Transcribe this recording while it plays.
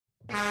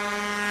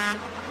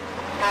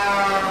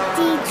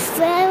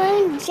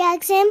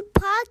Jackson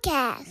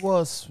Podcast.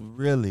 What's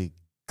really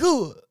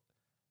good?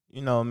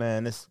 You know,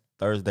 man, it's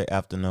Thursday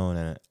afternoon,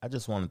 and I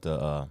just wanted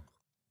to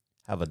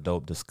have a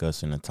dope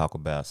discussion and talk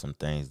about some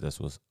things that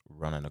was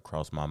running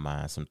across my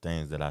mind, some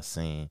things that I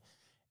seen,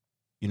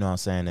 you know what I'm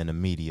saying, in the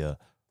media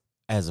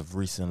as of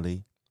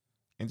recently,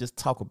 and just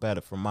talk about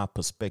it from my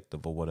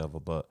perspective or whatever.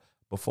 But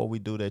before we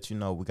do that, you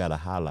know, we got to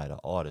highlight an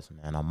artist,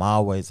 man. I'm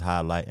always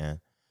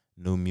highlighting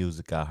new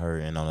music I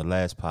heard, and on the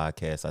last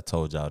podcast, I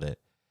told y'all that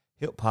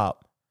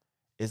hip-hop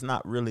is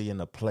not really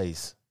in a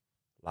place,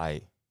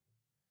 like,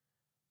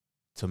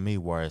 to me,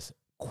 where it's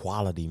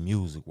quality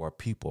music, where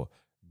people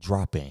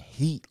dropping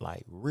heat,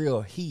 like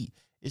real heat.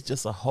 It's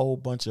just a whole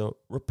bunch of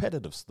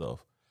repetitive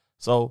stuff.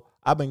 So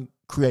I've been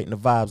creating the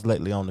vibes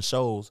lately on the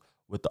shows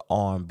with the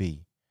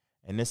R&B.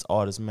 And this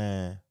artist,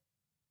 man,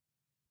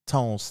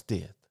 Tone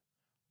Stith,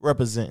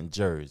 representing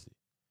Jersey,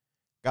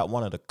 got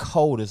one of the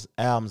coldest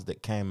albums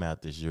that came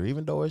out this year,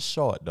 even though it's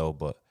short, though.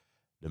 But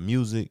the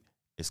music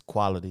is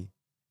quality.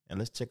 And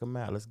let's check them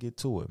out. Let's get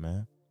to it,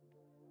 man.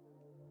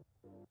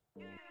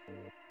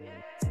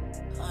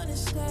 100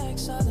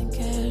 stacks, all in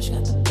cash,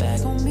 got the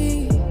bag on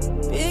me.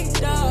 Big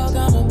dog,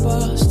 I'm a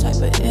boss, type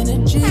of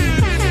energy. Got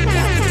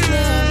the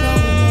club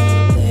going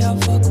on, they all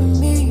fuck with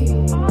me.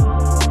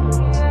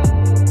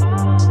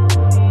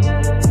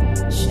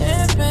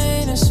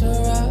 Champagne and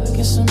Ciroc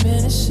and some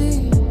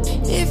Hennessy.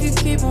 If you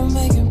keep on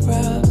making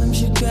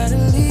problems, you gotta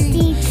leave.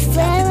 The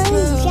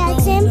Jerry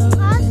Jackson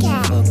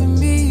Podcast. Fuck with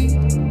me.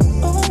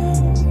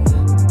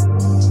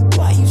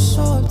 Why you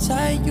so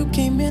uptight? You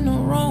came in the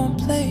wrong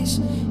place.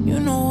 You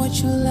know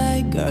what you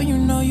like, girl, you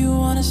know you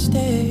wanna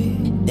stay.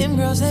 Them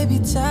girls, they be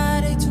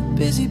tired, they too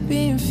busy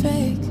being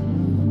fake.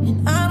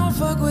 And I don't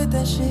fuck with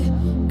that shit.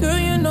 Girl,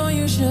 you know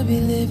you should be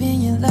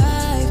living your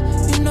life.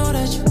 You know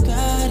that you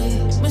got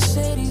it.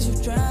 Mercedes,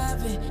 you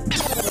drive it.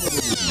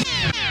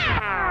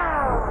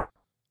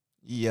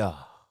 Yeah.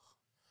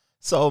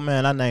 So,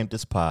 man, I named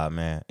this pod,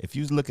 man. If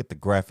you look at the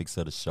graphics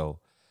of the show,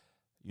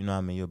 you know what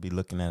I mean? You'll be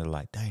looking at it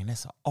like, dang,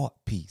 that's an art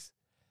piece.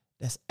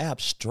 That's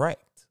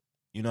abstract.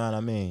 You know what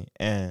I mean?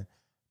 And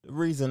the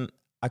reason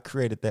I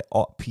created that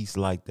art piece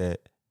like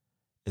that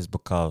is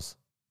because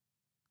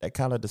that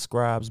kind of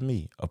describes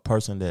me, a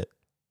person that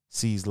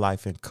sees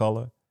life in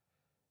color,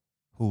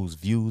 whose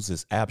views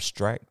is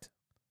abstract.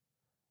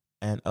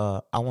 And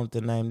I wanted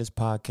to name this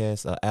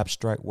podcast An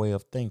Abstract Way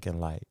of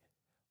Thinking. Like,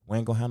 we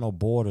ain't going to have no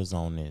borders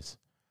on this.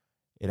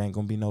 It ain't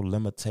going to be no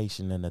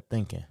limitation in the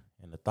thinking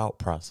and the thought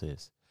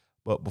process.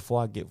 But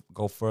before I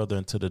go further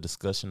into the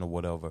discussion or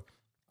whatever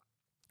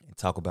and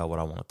talk about what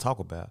I want to talk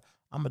about,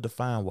 I'm going to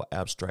define what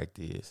abstract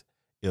is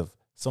if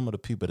some of the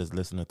people that's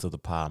listening to the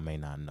pod may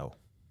not know.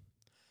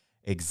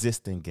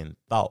 Existing in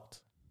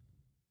thought,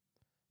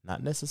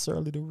 not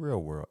necessarily the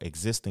real world,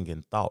 existing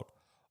in thought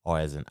or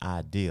as an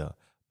idea,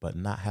 but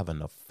not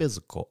having a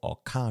physical or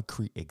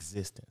concrete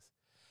existence.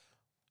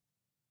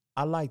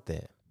 I like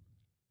that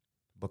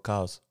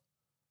because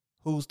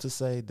who's to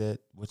say that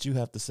what you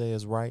have to say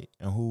is right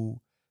and who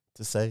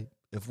to say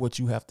if what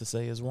you have to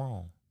say is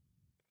wrong?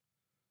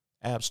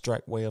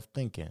 Abstract way of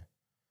thinking.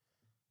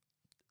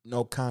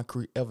 No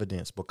concrete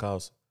evidence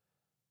because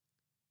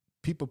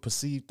people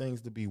perceive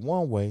things to be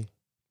one way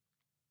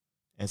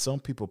and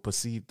some people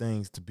perceive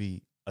things to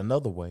be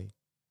another way.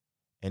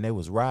 And they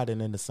was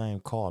riding in the same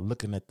car,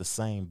 looking at the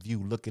same view,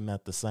 looking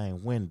at the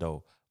same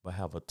window, but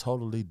have a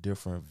totally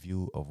different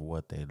view of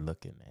what they're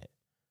looking at.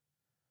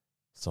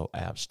 So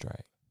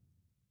abstract.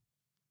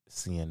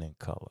 Seeing in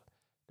color.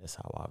 That's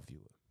how I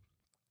view it.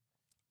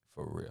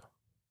 For real.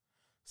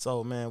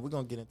 So, man, we're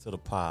going to get into the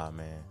pod,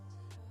 man.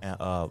 And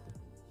I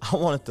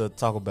wanted to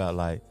talk about,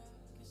 like,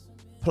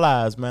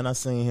 Plies, man. I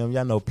seen him.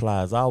 Y'all know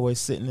Plies. Always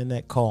sitting in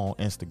that car on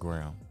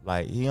Instagram.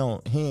 Like, he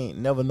ain't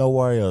never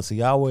nowhere else.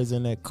 He always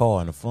in that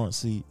car in the front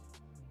seat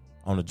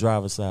on the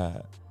driver's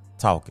side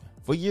talking.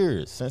 For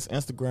years, since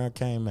Instagram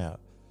came out.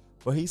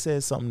 But he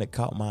said something that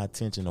caught my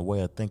attention, a way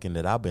of thinking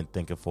that I've been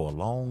thinking for a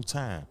long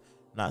time.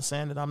 Not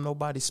saying that I'm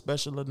nobody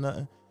special or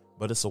nothing,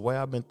 but it's a way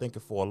I've been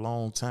thinking for a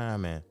long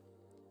time, and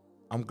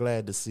I'm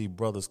glad to see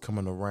brothers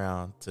coming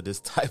around to this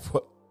type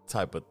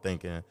of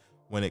thinking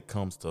when it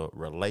comes to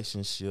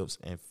relationships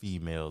and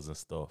females and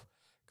stuff.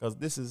 Because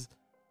this is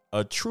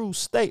a true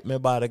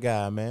statement by the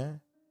guy, man.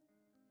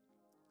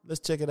 Let's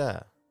check it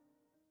out.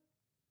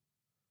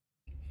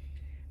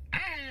 I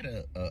had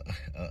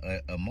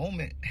a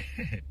moment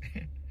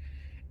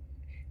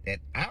that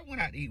I went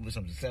out to eat with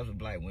some successful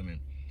black women,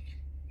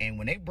 and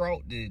when they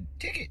brought the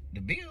ticket, the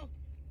bill,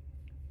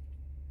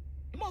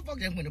 the motherfucker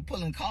just went to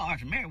pulling cars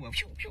from everywhere.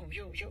 Shoot.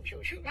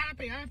 I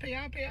pay.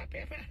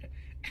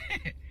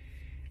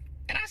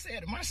 And I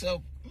said to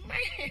myself,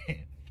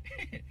 man,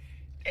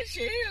 this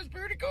shit is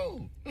pretty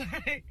cool.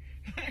 Like,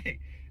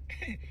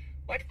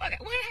 what the fuck?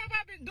 What have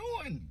I been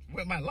doing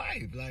with my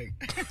life? Like,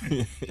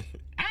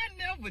 I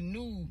never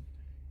knew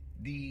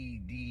the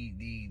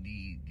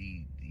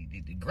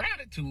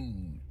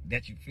gratitude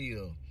that you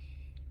feel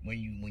when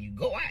you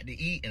go out to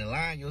eat and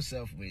align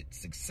yourself with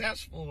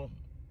successful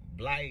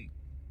black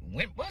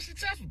women, well,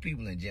 successful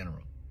people in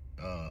general.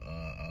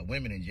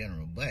 women in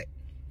general, but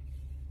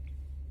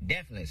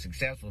definitely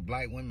successful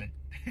black women.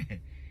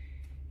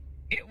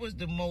 It was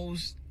the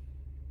most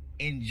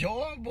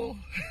enjoyable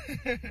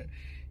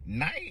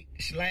night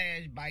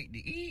 / bite to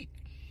eat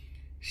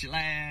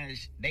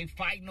 / they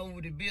fighting over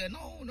the bill.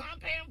 No, I'm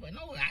paying for.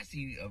 No, I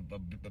see a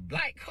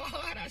black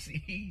card. I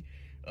see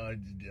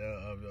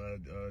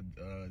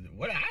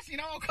what I seen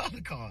all color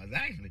cards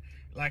actually,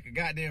 like a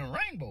goddamn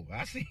rainbow.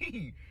 I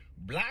seen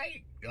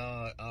black,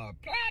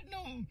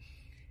 platinum,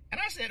 and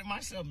I said to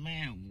myself,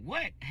 man,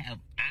 what have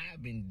I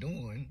been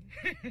doing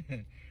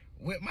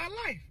with my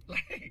life?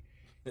 Like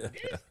these are the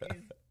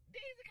kind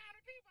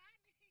of people I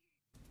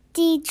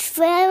need. The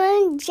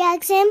Trevor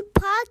Jackson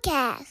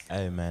Podcast.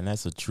 Hey, man,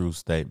 that's a true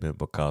statement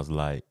because,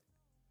 like,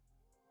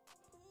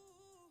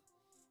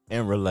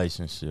 in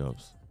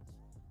relationships,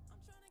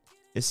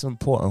 it's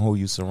important who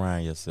you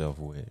surround yourself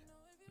with,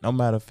 no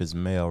matter if it's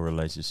male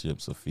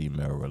relationships or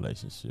female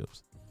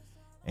relationships.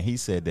 And he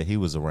said that he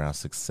was around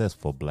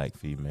successful black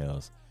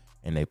females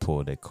and they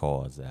pulled their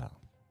cards out.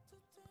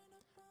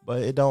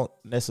 But it don't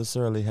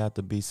necessarily have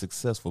to be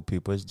successful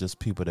people. It's just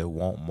people that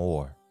want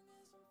more.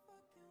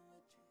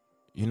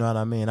 You know what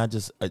I mean? I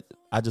just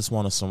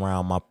want to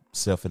surround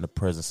myself in the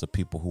presence of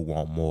people who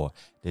want more.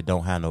 They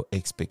don't have no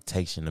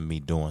expectation of me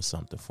doing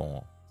something for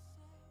them.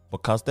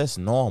 Because that's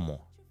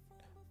normal.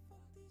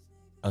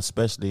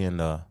 Especially in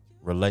the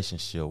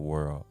relationship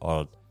world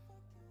or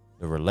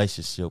the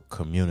relationship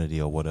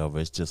community or whatever.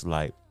 It's just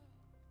like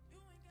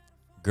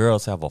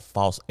girls have a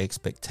false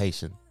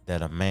expectation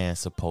that a man's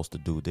supposed to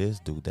do this,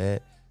 do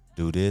that,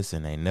 do this,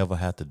 and they never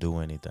have to do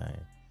anything.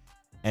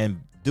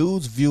 And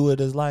dudes view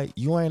it as like,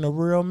 you ain't a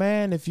real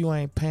man if you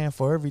ain't paying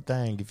for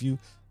everything. If you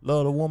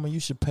love a woman, you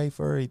should pay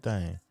for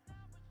everything.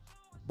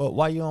 But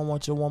why you don't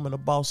want your woman to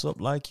boss up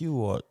like you,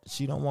 or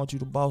she don't want you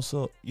to boss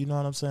up, you know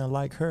what I'm saying,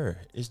 like her?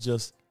 It's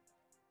just,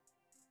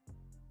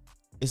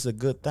 it's a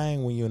good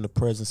thing when you're in the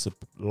presence of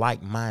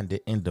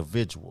like-minded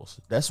individuals.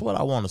 That's what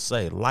I want to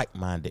say,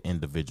 like-minded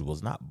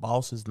individuals, not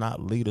bosses, not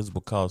leaders,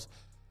 because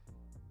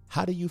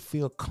how do you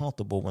feel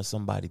comfortable when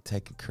somebody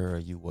taking care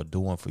of you or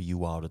doing for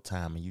you all the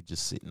time and you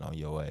just sitting on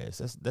your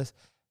ass?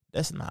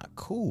 That's not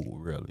cool,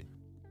 really.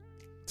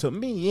 To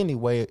me,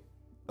 anyway.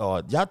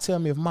 Y'all tell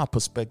me if my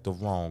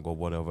perspective wrong or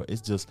whatever.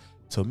 It's just,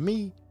 to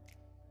me,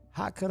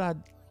 how could I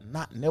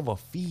never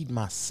feed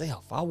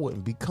myself? I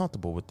wouldn't be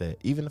comfortable with that,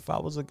 even if I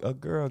was a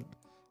girl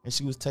and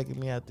she was taking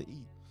me out to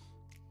eat.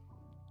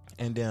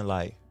 And then,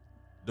 like,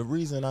 the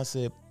reason I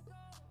said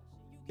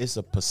it's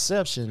a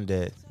perception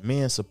that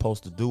men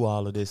supposed to do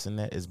all of this and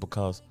that is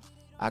because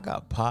I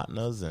got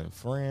partners and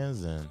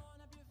friends and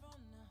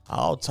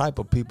all type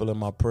of people in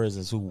my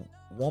presence who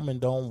woman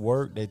don't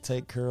work, they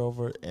take care of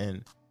her,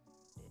 and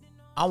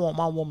I want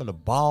my woman to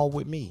ball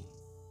with me.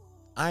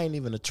 I ain't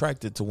even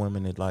attracted to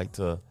women that like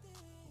to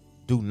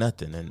do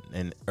nothing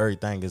and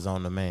everything is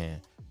on the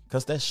man,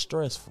 because that's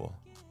stressful.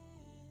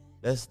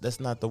 That's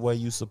not the way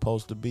you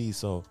supposed to be.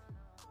 So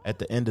at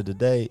the end of the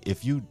day,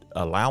 if you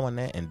allowing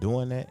that and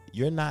doing that,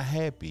 you're not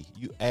happy.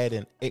 You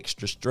adding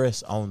extra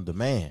stress on the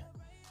man,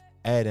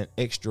 adding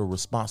extra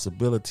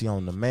responsibility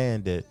on the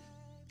man that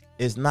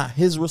is not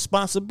his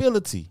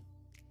responsibility.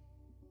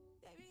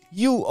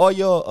 You are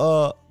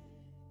your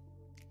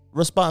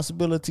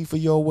responsibility for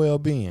your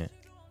well-being.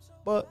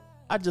 But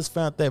I just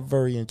found that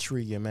very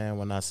intriguing, man,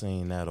 when I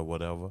seen that or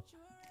whatever.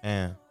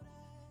 And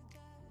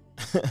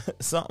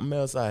something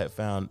else I had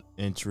found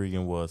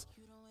intriguing was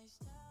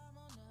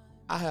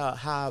I have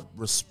high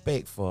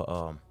respect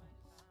for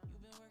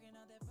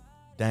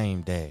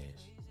Dame Dash.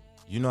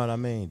 You know what I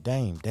mean?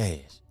 Dame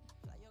Dash.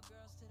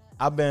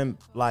 I've been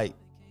like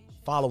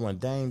following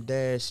Dame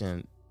Dash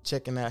and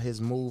checking out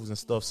his moves and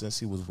stuff since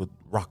he was with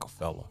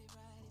Rockefeller.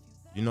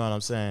 You know what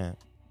I'm saying?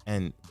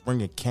 And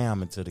bringing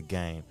Cam into the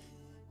game.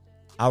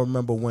 I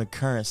remember when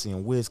Currency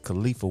and Wiz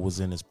Khalifa was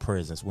in his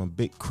presence, when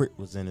Big Crit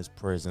was in his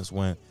presence,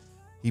 when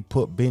he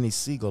put Benny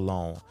Siegel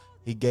on.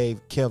 He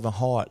gave Kevin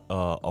Hart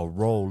a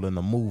role in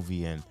a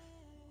movie and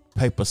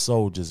Paper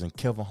Soldiers, and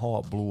Kevin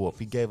Hart blew up.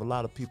 He gave a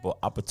lot of people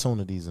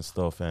opportunities and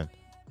stuff. And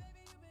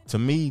to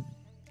me,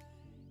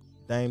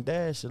 Dame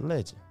Dash a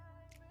legend,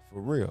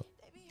 for real.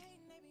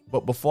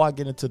 But before I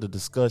get into the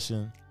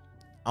discussion,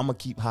 I'm going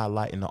to keep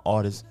highlighting the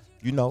artists,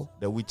 you know,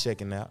 that we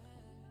checking out.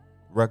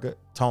 Record,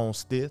 Tone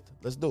Stith.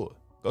 Let's do it.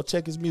 Go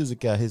check his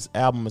music out. His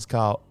album is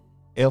called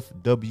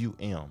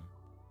FWM.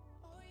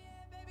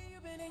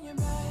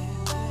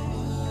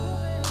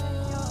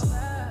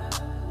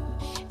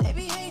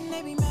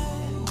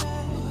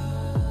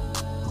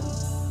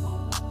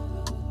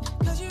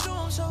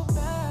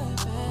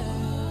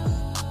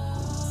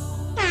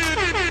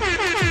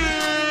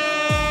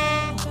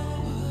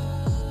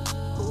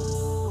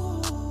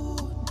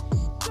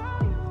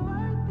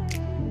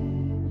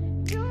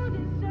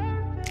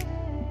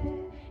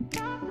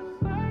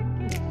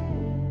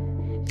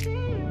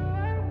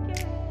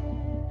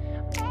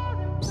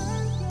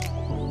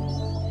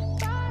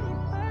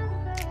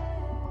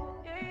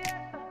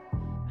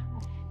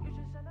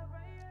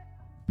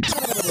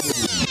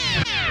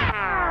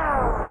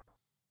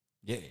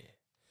 Yeah.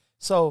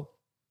 So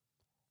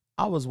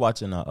I was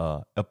watching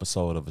a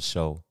episode of a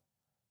show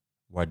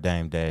where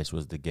Dame Dash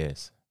was the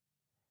guest,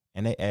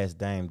 and they asked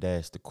Dame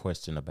Dash the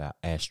question about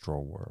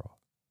Astroworld,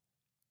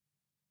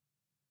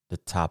 the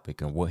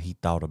topic, and what he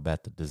thought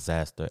about the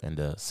disaster and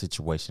the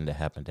situation that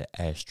happened at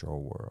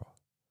Astroworld.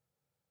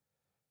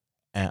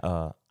 And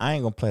I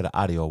ain't gonna play the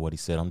audio of what he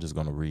said. I'm just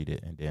gonna read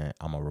it, and then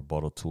I'm gonna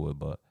rebuttal to it.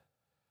 But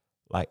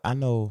like, I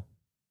know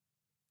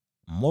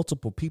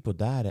multiple people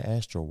died at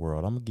Astroworld.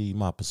 I'm gonna give you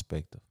my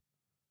perspective.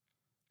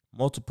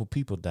 Multiple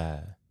people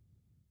died.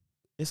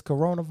 It's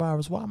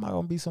coronavirus. Why am I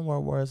gonna be somewhere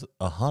where it's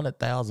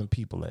 100,000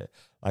 people at?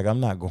 Like, I'm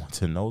not going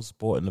to no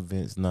sporting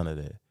events, none of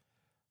that.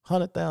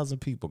 100,000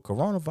 people.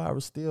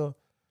 Coronavirus still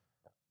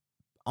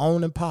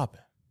on and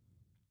popping.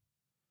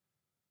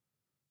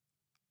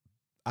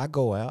 I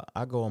go out.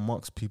 I go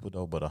amongst people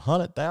though, but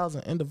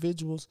 100,000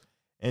 individuals.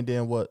 And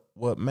then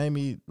what made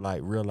me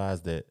like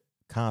realize that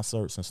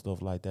concerts and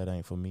stuff like that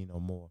ain't for me no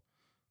more.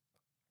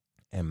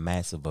 And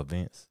massive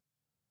events.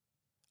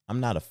 I'm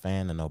not a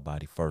fan of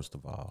nobody, first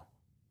of all.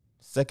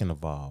 Second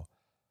of all,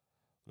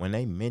 when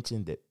they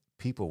mentioned that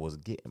people was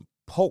getting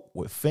poked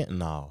with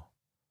fentanyl,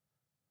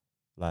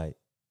 like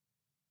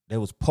they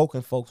was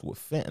poking folks with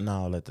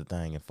fentanyl at the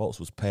thing and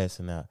folks was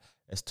passing out,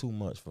 that's too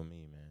much for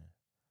me, man.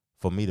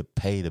 For me to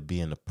pay to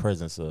be in the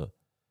presence of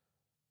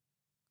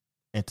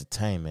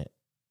entertainment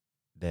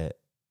that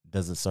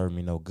doesn't serve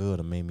me no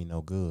good or make me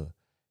no good.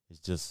 It's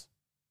just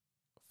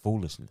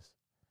foolishness.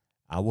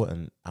 I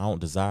don't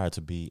desire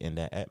to be in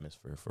that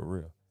atmosphere, for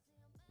real.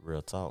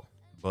 Real talk.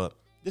 But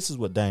this is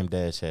what Dame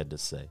Dash had to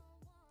say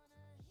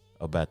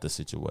about the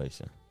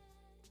situation.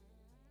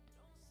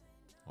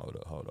 Hold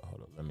up.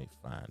 Let me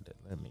find it.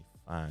 Let me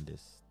find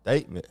this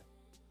statement.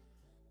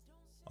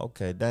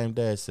 Okay, Dame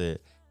Dash said,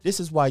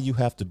 "This is why you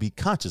have to be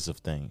conscious of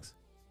things.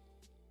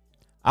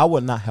 I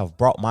would not have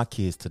brought my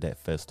kids to that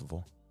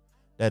festival.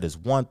 That is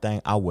one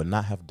thing I would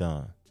not have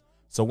done.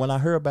 So when I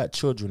hear about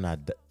children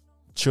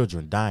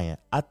dying,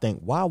 I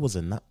think, why was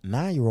a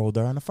 9-year-old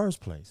there in the first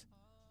place?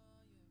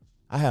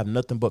 I have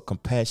nothing but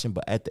compassion,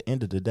 but at the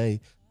end of the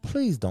day,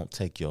 please don't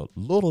take your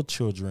little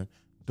children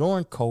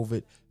during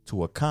COVID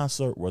to a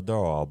concert where there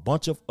are a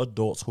bunch of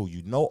adults who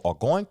you know are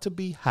going to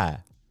be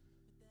high.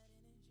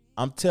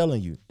 I'm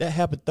telling you, that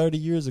happened 30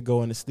 years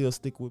ago and it still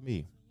stick with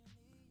me.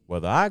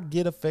 Whether I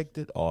get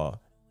affected or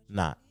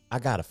not, I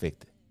got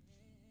affected.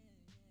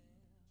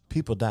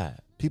 People died.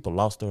 People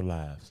lost their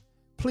lives.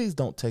 Please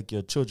don't take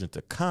your children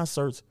to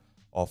concerts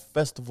or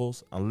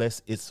festivals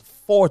unless it's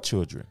for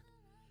children.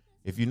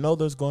 If you know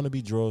there's going to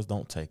be drugs,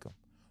 don't take them.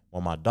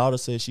 When my daughter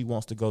says she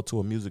wants to go to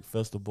a music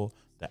festival,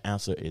 the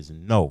answer is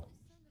no.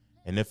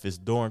 And if it's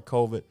during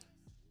COVID,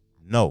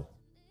 no.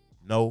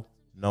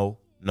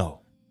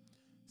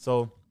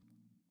 So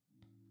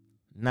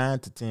 9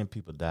 to 10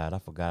 people died. I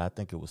forgot. I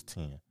think it was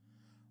 10.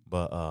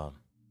 But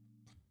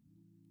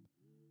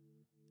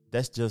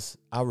that's just,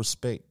 I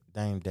respect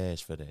Dame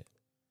Dash for that.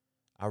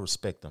 I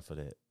respect him for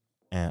that.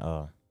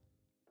 And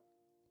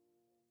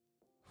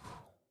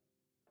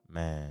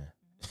man,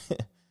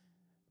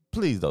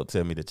 please don't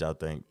tell me that y'all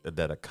think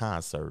that a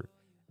concert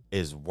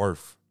is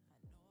worth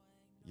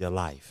your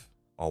life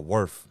or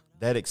worth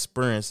that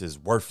experience is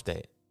worth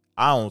that.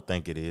 I don't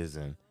think it is,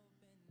 and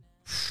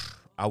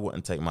I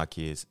wouldn't take my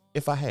kids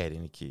if I had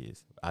any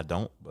kids. I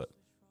don't, but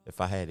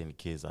if I had any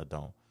kids, I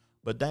don't.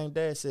 But Dame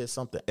Dash said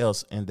something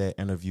else in that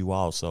interview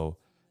also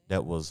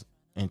that was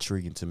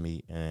intriguing to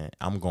me, and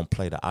I'm gonna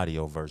play the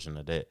audio version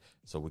of that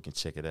so we can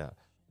check it out.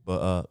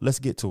 But let's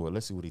get to it.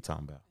 Let's see what he's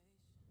talking about.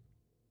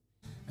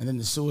 And then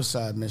the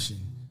suicide mission,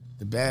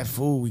 the bad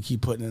food we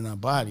keep putting in our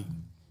body.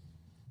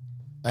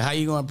 Like, how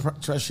you gonna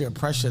trust your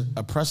oppressor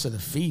to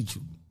feed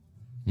you?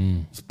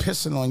 He's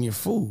pissing on your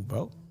food,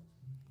 bro.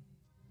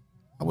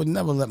 I would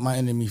never let my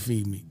enemy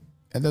feed me.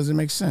 That doesn't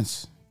make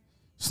sense.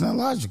 It's not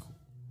logical.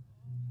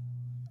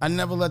 I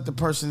never let the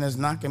person that's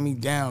knocking me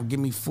down give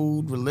me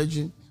food,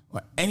 religion,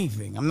 or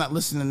anything. I'm not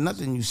listening to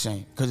nothing you're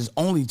saying because it's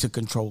only to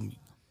control me.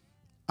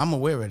 I'm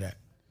aware of that.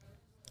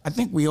 I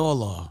think we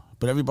all are,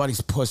 but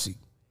everybody's pussy.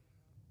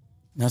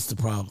 That's the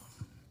problem.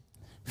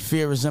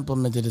 Fear is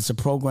implemented. It's a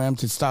program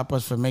to stop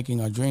us from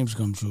making our dreams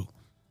come true.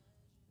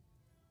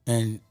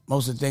 And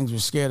most of the things we're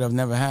scared of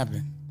never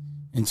happen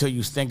until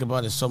you think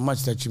about it so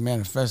much that you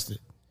manifest it.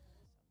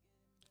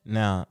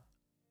 Now,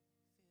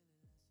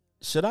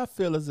 should I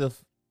feel as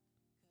if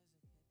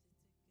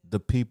the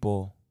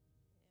people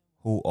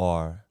who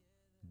are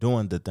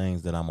doing the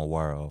things that I'm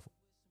aware of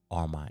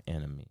are my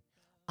enemy?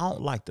 I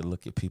don't like to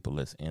look at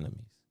people as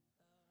enemies.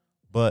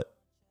 But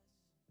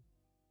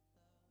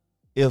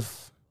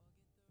if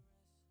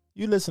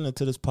you're listening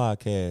to this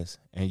podcast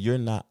and you're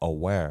not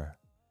aware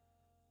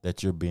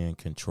that you're being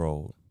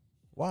controlled,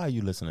 why are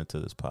you listening to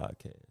this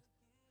podcast?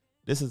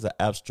 This is an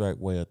abstract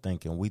way of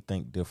thinking. We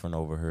think different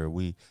over here.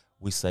 We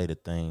say the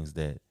things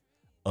that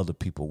other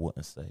people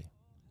wouldn't say.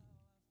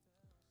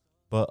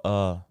 But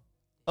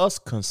us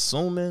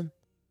consuming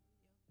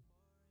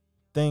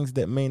things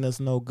that mean us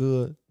no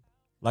good,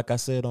 like I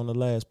said on the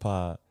last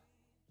pod,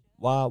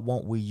 why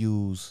won't we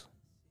use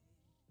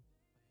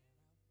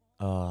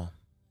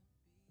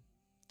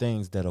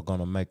things that are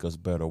gonna make us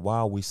better. Why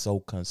are we so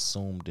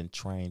consumed and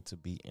trained to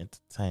be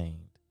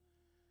entertained?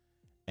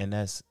 And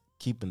that's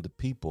keeping the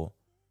people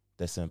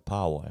that's in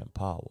power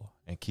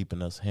and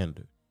keeping us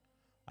hindered.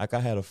 Like I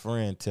had a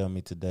friend tell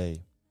me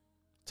today,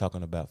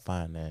 talking about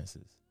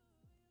finances,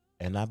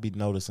 and I be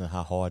noticing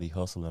how hard he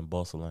hustling and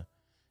bustling.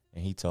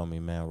 And he told me,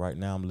 man, right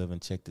now I'm living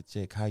check to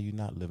check. How you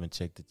not living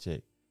check to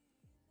check?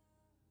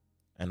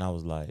 And I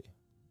was like,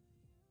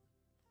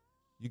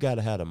 you got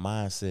to have the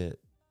mindset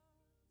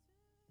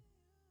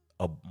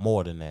of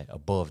more than that,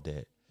 above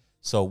that.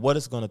 So what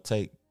it's going to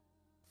take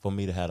for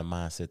me to have the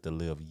mindset to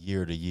live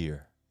year to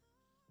year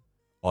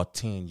or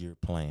 10-year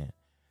plan?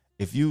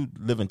 If you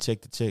live in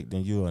check to check,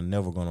 then you are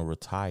never going to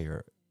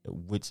retire,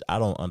 which I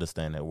don't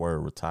understand that word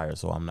retire.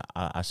 So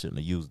I shouldn't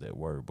have used that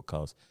word,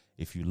 because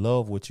if you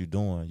love what you're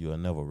doing, you'll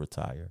never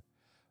retire.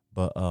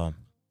 But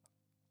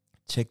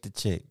check to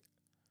check,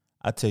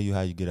 I tell you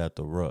how you get out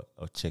the rut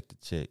of check to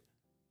check.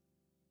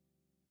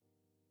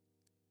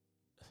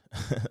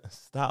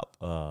 Stop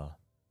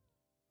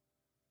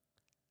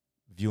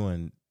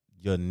viewing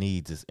your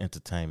needs as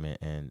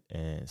entertainment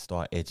and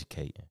start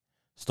educating.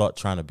 Start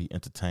trying to be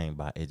entertained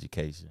by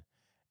education,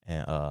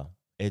 and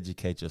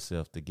educate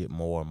yourself to get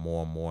more and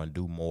more and more and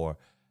do more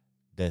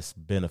that's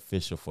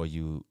beneficial for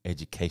you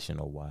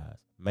educational wise.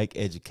 Make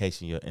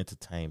education your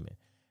entertainment,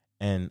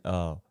 and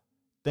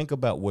think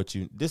about what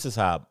this is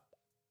how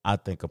I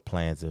think of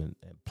plans and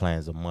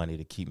plans of money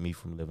to keep me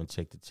from living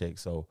check to check.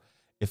 So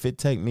if it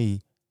take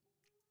me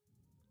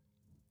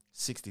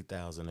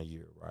 $60,000 a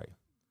year, right?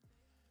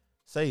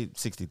 Say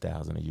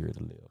 $60,000 a year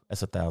to live.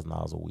 That's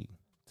 $1,000 a week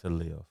to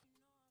live.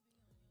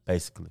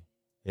 Basically,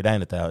 it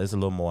ain't $1,000. It's a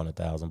little more than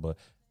 $1,000, but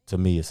to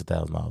me, it's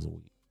 $1,000 a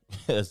week.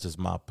 That's just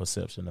my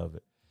perception of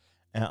it.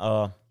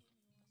 And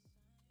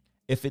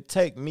if it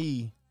take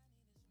me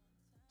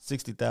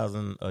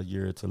 $60,000 a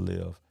year to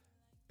live,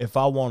 if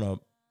I want to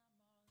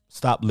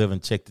stop living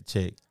check to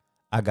check,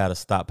 I gotta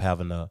stop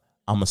having I'm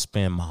gonna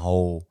spend my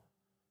whole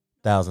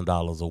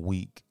 $1,000 a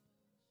week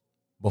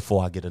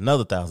before I get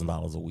another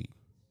 $1,000 a week.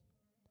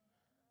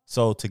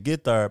 So to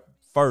get there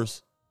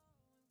first,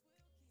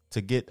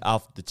 to get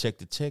off the check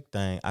to check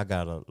thing, I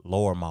gotta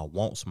lower my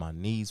wants, my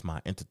needs,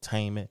 my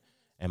entertainment,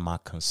 and my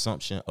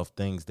consumption of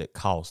things that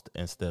cost,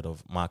 instead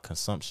of my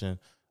consumption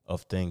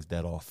of things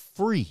that are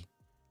free,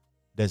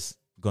 that's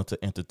going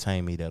to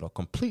entertain me, that are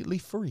completely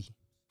free.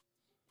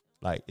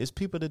 Like, it's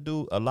people that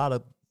do a lot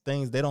of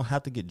things. They don't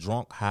have to get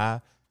drunk,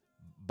 high,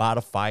 buy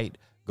the fight,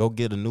 go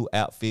get a new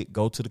outfit,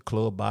 go to the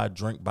club, buy a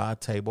drink, buy a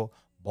table,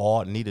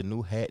 bald, need a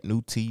new hat,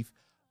 new teeth,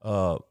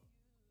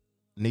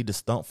 need to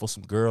stunt for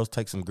some girls,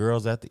 take some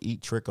girls out to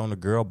eat, trick on the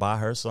girl, buy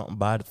her something,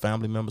 buy the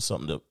family member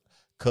something. The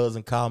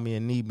cousin called me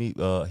and need me.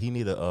 He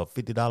need a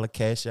 $50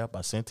 cash app.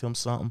 I sent him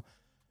something.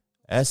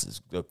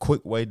 That's a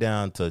quick way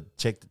down to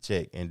check,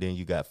 and then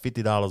you got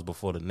 $50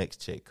 before the next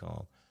check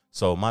comes.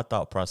 So my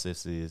thought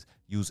process is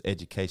use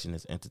education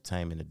as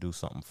entertainment to do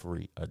something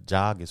free. A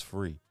jog is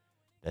free.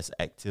 That's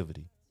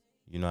activity.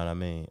 You know what I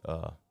mean?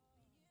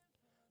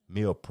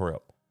 Meal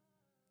prep.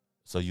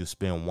 So you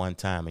spend one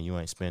time and you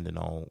ain't spending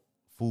on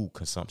food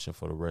consumption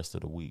for the rest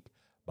of the week.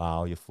 Buy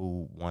all your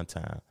food one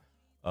time.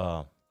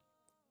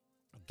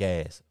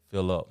 Gas,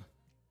 fill up.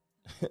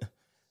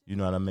 You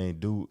know what I mean?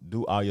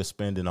 Do all your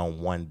spending on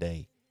one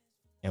day,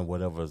 and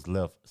whatever is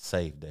left,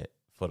 save that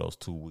for those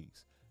 2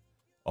 weeks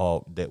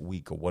or that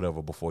week or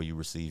whatever before you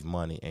receive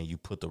money, and you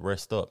put the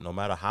rest up, no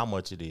matter how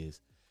much it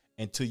is,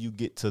 until you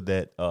get to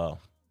that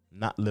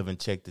not living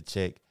check to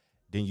check.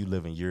 Then you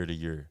living year to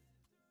year.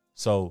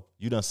 So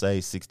you done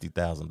save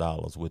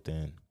 $60,000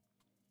 within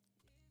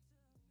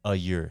a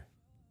year.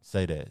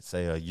 Say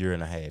a year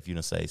and a half, you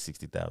done save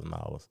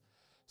 $60,000.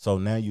 So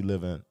now you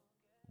living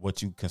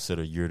what you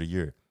consider year to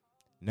year.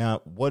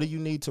 Now, what do you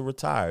need to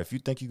retire? If you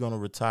think you're going to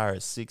retire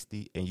at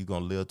 60 and you're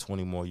going to live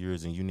 20 more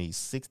years and you need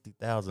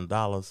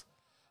 $60,000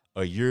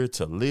 a year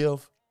to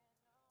live,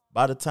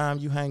 by the time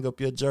you hang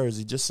up your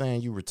jersey, just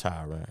saying you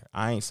retiring.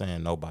 I ain't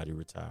saying nobody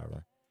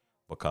retiring,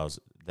 because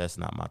that's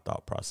not my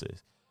thought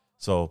process.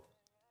 So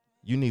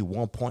you need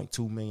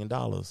 $1.2 million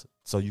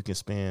so you can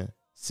spend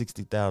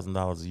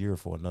 $60,000 a year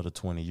for another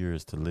 20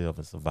 years to live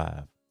and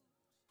survive.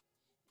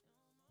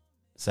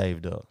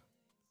 Saved up.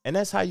 And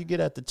that's how you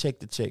get at the check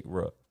to check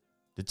rut.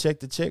 The check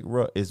to check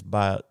rut is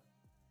by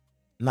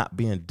not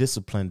being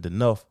disciplined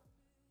enough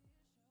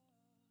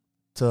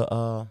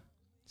to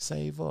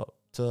save up,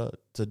 to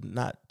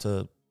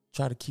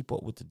try to keep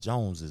up with the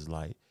Joneses,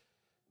 like,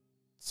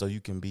 so you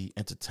can be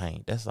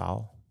entertained. That's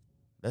all.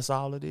 That's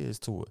all it is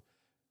to it.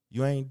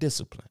 You ain't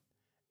disciplined.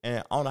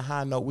 And on a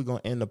high note, we're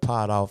going to end the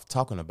pod off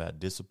talking about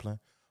discipline.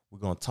 We're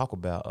going to talk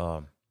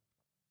about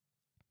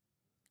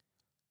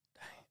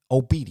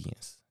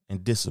obedience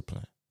and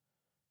discipline.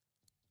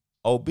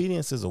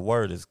 Obedience is a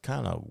word that's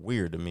kind of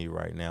weird to me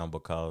right now,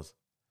 because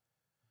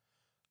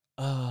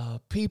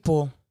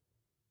people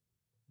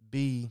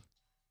be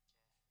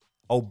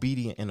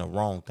obedient in the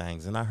wrong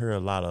things. And I hear a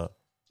lot of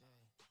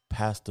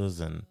pastors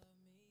and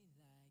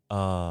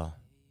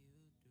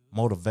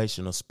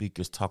motivational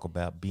speakers talk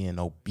about being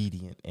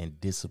obedient and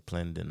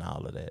disciplined and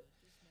all of that.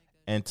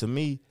 And to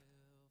me,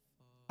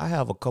 I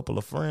have a couple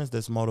of friends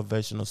that's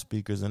motivational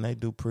speakers and they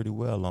do pretty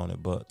well on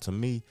it. But to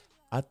me,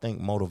 I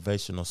think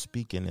motivational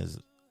speaking is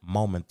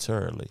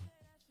momentarily.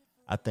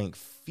 I think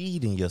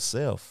feeding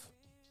yourself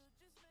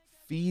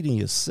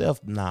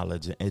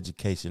knowledge and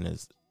education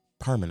is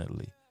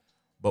permanently.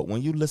 But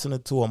when you listen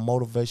to a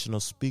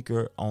motivational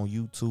speaker on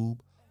YouTube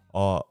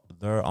or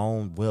their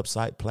own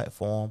website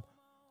platform,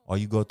 or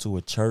you go to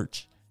a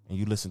church and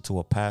you listen to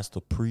a pastor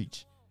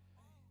preach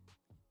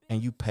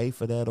and you pay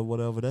for that or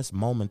whatever, that's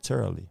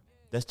momentarily.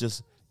 That's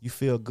just, you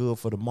feel good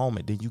for the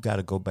moment. Then you got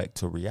to go back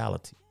to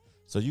reality.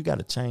 So you got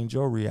to change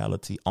your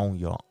reality on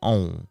your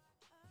own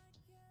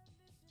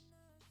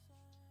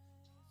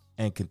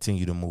and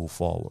continue to move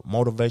forward.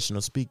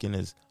 Motivational speaking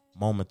is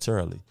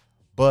momentarily.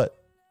 But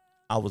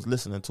I was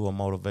listening to a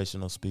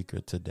motivational speaker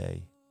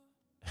today.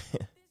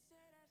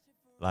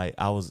 Like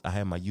I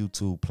had my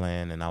YouTube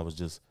playing and I was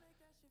just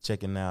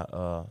checking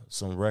out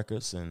some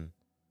records and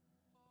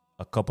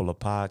a couple of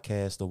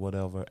podcasts or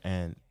whatever,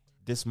 and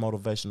this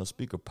motivational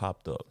speaker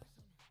popped up.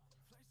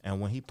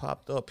 And when he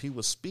popped up, he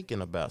was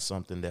speaking about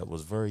something that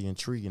was very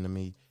intriguing to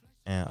me.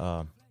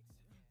 And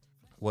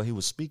what he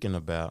was speaking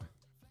about,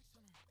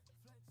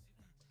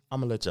 I'm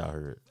going to let y'all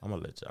hear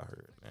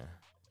it. Man.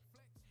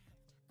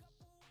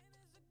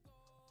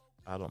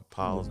 I done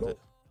paused it.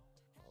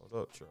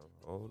 Hold up, Trevor.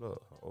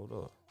 Hold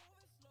up.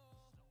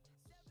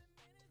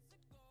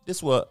 This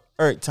is what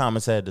Eric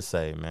Thomas had to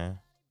say, man.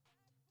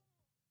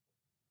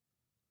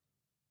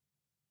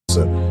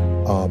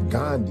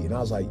 Gandhi, and I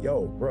was like,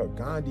 yo, bro,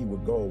 Gandhi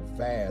would go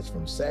fast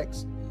from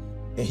sex,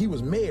 and he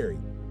was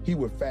married. He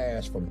would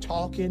fast from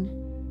talking.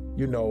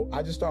 You know,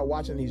 I just started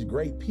watching these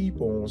great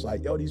people and was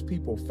like, yo, these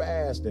people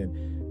fast,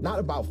 and not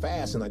about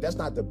fasting, like that's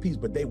not the piece,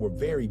 but they were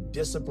very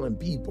disciplined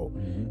people,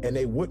 and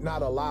they would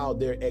not allow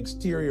their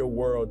exterior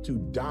world to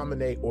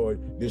dominate or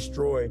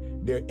destroy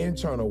their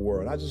internal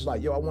world. I just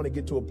like, yo, I want to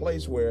get to a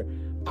place where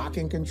I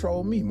can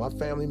control me. My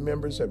family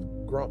members have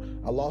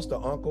grown. I lost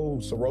an uncle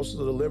who cirrhosis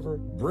of the liver,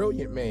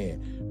 brilliant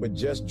man, but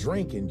just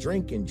drinking.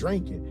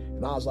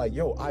 And I was like,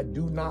 yo, I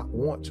do not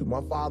want to.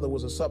 My father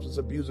was a substance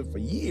abuser for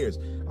years.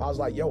 I was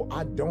like, yo,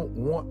 I don't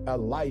want a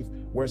life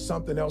where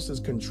something else is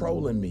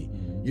controlling me.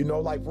 You know,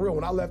 like for real,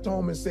 when I left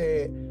home and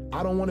said,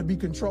 I don't want to be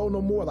controlled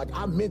no more, like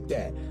I meant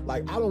that.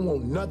 Like I don't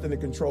want nothing to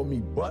control me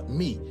but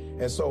me.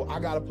 And so I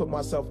got to put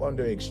myself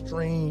under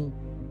extreme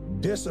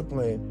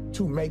discipline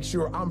to make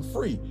sure I'm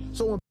free.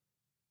 So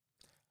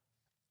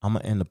I'm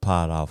going to end the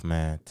pod off,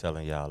 man,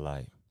 telling y'all,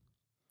 like,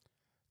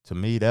 to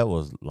me, that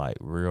was like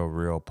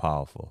real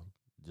powerful.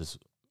 Just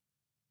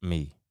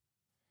me.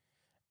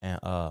 And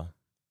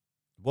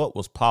what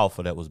was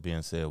powerful that was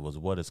being said was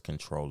what is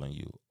controlling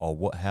you, or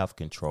what have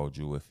controlled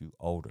you if you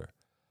older,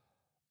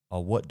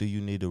 or what do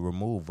you need to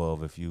remove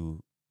of if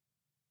you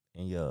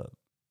in your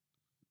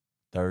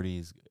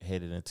 30s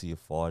headed into your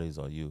 40s,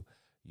 or you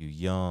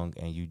young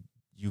and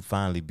you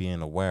finally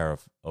being aware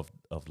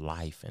of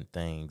life and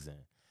things, and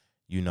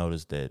you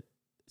notice that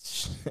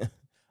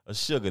a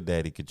sugar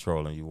daddy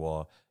controlling you,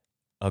 or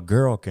a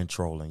girl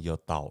controlling your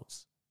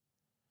thoughts.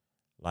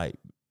 Like,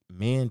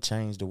 men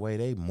change the way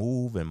they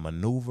move and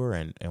maneuver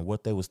and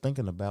what they was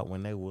thinking about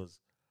when they was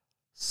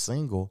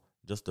single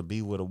just to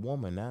be with a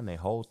woman. Now their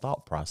whole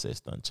thought process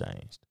done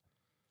changed.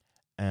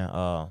 And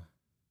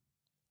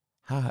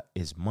how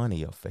is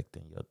money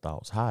affecting your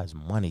thoughts? How is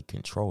money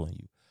controlling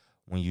you?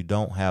 When you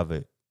don't have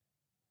it,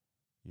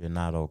 you're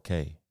not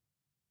okay.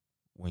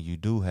 When you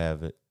do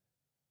have it,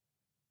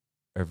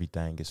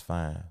 everything is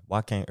fine.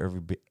 Why can't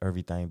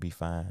everything be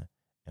fine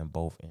in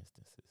both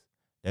instances?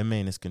 That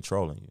means it's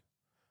controlling you.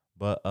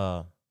 But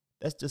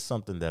that's just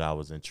something that I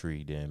was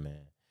intrigued in,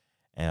 man,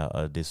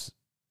 and this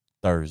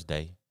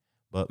Thursday.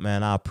 But,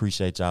 man, I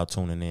appreciate y'all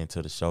tuning in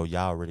to the show.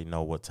 Y'all already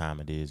know what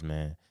time it is,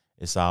 man.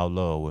 It's all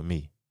love with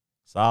me.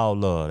 It's all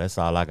love. That's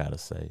all I got to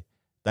say.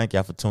 Thank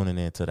y'all for tuning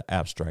in to the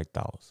Abstract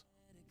Thoughts.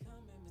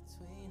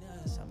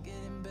 I'm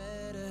getting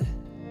better,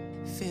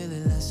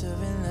 feeling lesser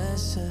and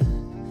lesser,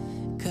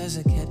 'cause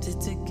I kept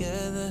it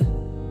together,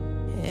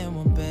 and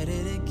we're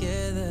better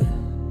together.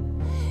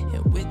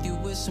 And with you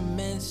it's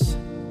immense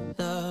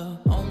love,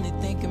 only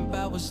thinking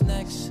about what's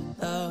next,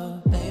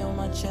 love. Lay on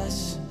my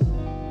chest,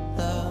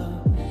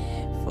 love,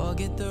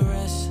 forget the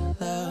rest,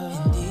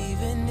 love. And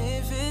even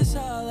if it's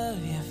all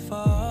of your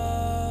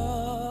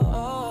fault,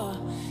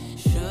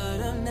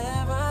 should've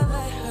never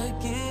let her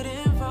get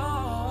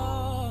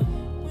involved.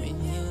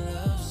 When you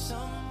love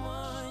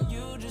someone,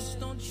 you just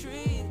don't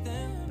treat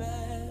them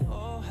bad.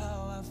 Oh,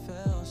 how I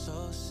felt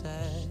so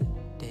sad,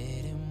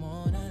 didn't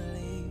wanna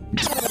leave.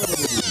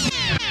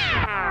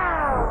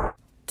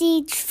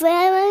 The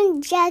Trevor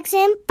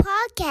Jackson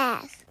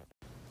Podcast.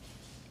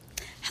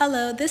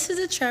 Hello, this is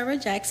the Trevor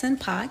Jackson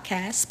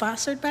Podcast,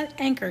 sponsored by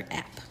Anchor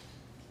app.